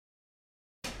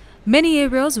Many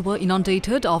areas were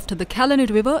inundated after the Kalani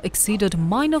River exceeded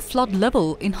minor flood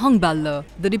level in Hangballa.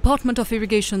 The Department of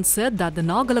Irrigation said that the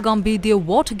Nagalagambidhiya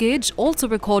water gauge also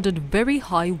recorded very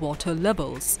high water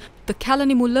levels. The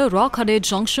Kalani Mulla Rakhade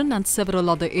Junction and several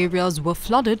other areas were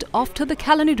flooded after the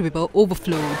Kalani River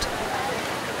overflowed.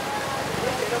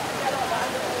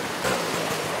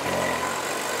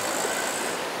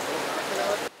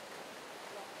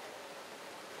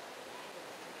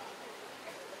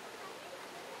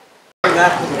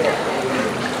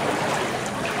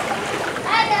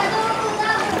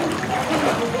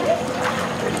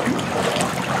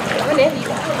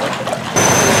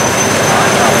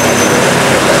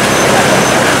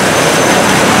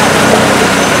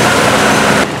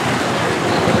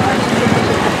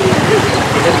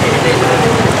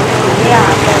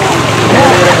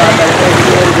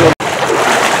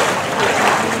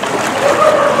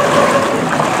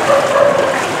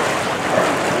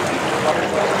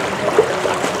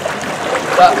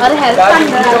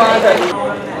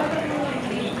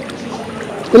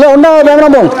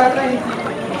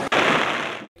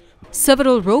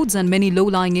 Several roads and many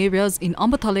low-lying areas in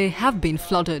Ambatale have been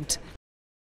flooded.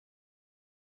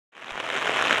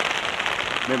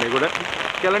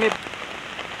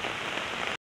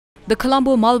 The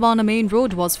Colombo-Malvana main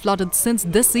road was flooded since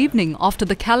this evening after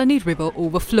the Kalani River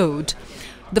overflowed.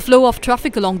 The flow of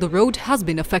traffic along the road has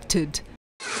been affected.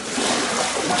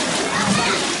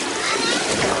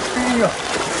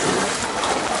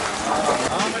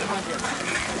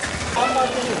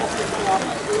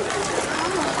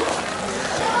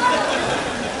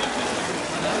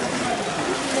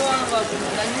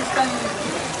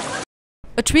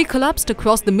 A tree collapsed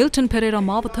across the Milton Pereira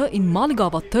Mavatha in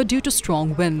Maligavatta due to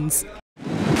strong winds.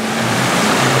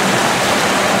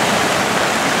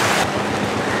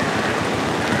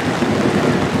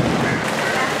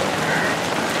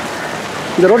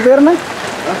 The road there, no?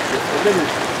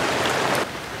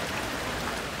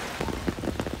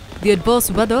 The adverse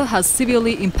weather has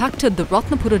severely impacted the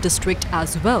Ratnapura district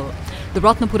as well. The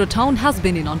Ratnapura town has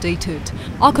been inundated.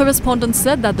 Our correspondent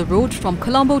said that the road from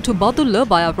Colombo to Badulla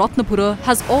via Ratnapura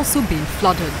has also been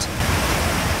flooded.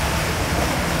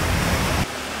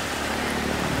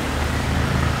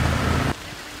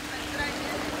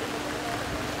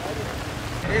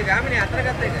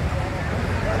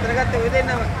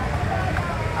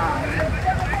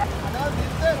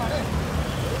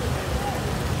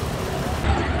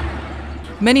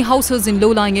 Many houses in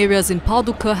low-lying areas in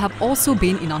Padukka have also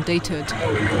been inundated.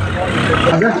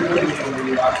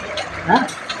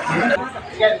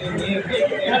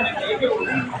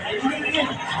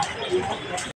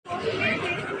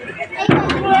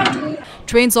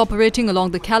 Trains operating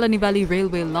along the Kalani Valley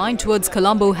railway line towards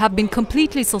Colombo have been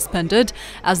completely suspended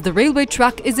as the railway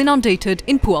track is inundated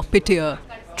in Puapitiya.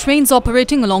 Trains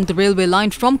operating along the railway line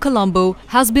from Colombo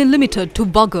has been limited to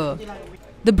Bugger.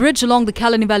 The bridge along the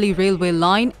Kalani Valley railway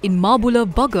line in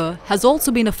Mabula, Bugger has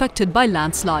also been affected by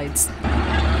landslides.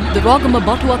 The Ragama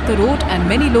Batuatta road and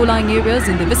many low-lying areas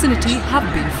in the vicinity have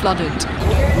been flooded.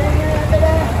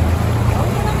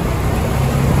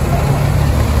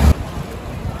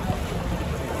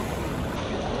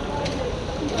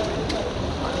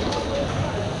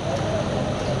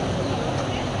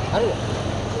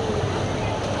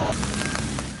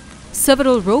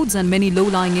 Several roads and many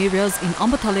low-lying areas in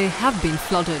Ambatale have been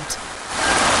flooded.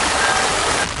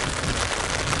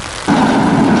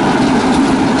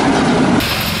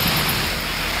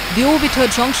 The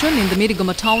Ovita junction in the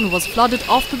Mirigama town was flooded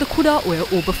after the Kuda oil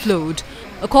overflowed.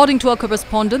 According to our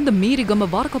correspondent, the Mirigama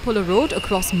Varkapola road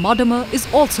across Madama is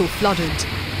also flooded.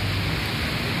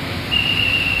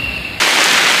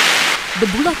 The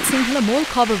Bulat Sinhala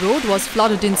Molkava road was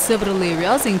flooded in several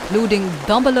areas including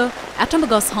Dambala,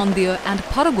 Atamagas Handia and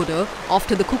Paragoda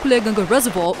after the Kukuleganga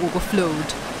reservoir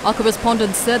overflowed. Our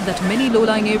correspondent said that many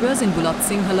low-lying areas in Bulat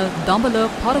Sinhala, Dambala,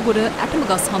 Paragoda,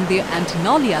 Atamagas Handia and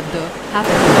Naliadda have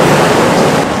been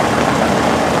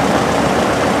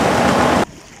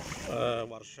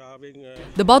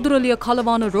flooded. The Baduralia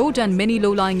Kalavana road and many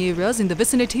low-lying areas in the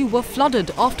vicinity were flooded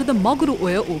after the Maguru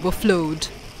oil overflowed.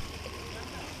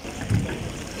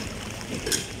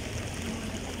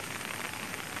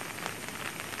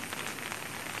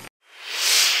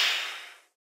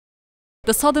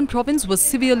 The southern province was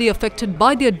severely affected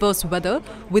by the adverse weather,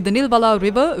 with the Nilvala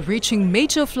river reaching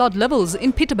major flood levels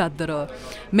in Pittabadara.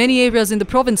 Many areas in the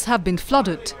province have been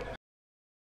flooded.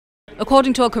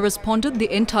 According to our correspondent,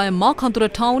 the entire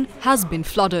Makhandura town has been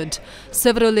flooded.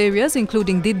 Several areas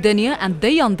including Diddeniya and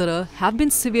Deyandara have been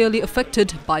severely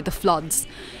affected by the floods.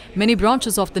 Many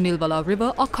branches of the Nilwala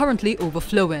river are currently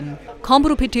overflowing.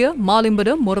 Kamburupitiya,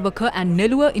 Malimbada, Moravaka and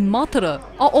Nelua in Matara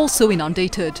are also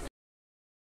inundated.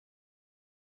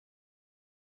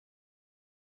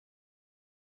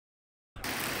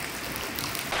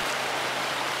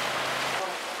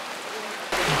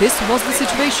 This was the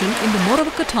situation in the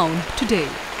Moravaka town today.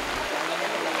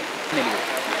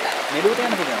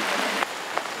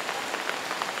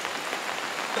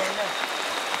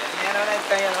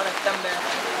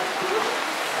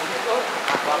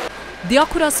 The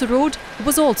Akurasa road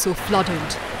was also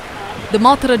flooded. The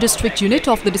Matara district unit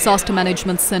of the Disaster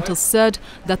Management Centre said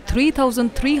that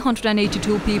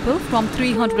 3,382 people from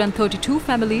 332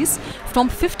 families from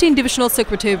 15 divisional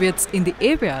secretariats in the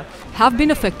area have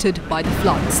been affected by the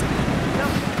floods.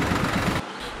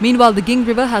 Meanwhile, the Ging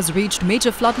River has reached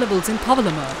major flood levels in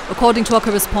Kavalama. According to our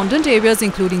correspondent, areas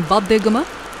including Baddegama,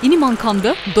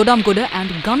 Inimankanda, Dodamgoda and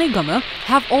Ganegama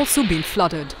have also been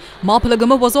flooded.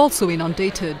 Mapalagama was also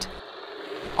inundated.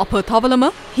 Upper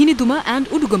Thavalama, Hiniduma and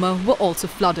Udugama were also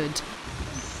flooded.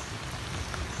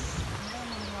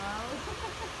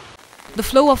 The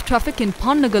flow of traffic in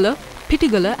Pannagala,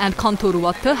 Pittigala and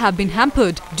Kantoruvatta have been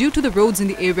hampered due to the roads in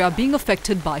the area being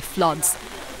affected by floods.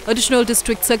 Additional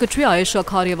District Secretary Ayesha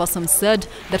Karyavasam said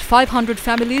that 500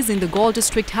 families in the Gaul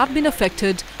district have been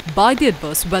affected by the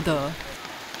adverse weather.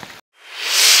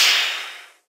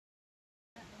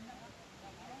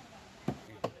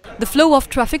 The flow of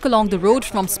traffic along the road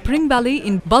from Spring Valley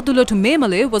in Badula to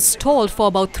Memale was stalled for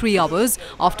about 3 hours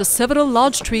after several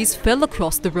large trees fell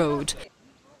across the road.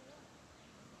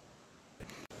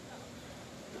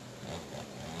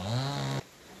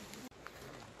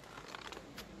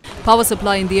 Power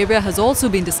supply in the area has also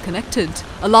been disconnected.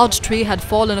 A large tree had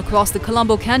fallen across the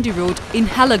Colombo-Kandy road in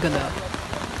Halagala.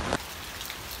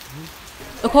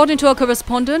 According to our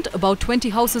correspondent, about 20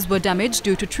 houses were damaged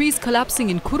due to trees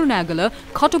collapsing in Kurunagala,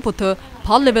 Katuputta,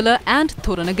 Pallevela and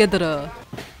Thoranagedara.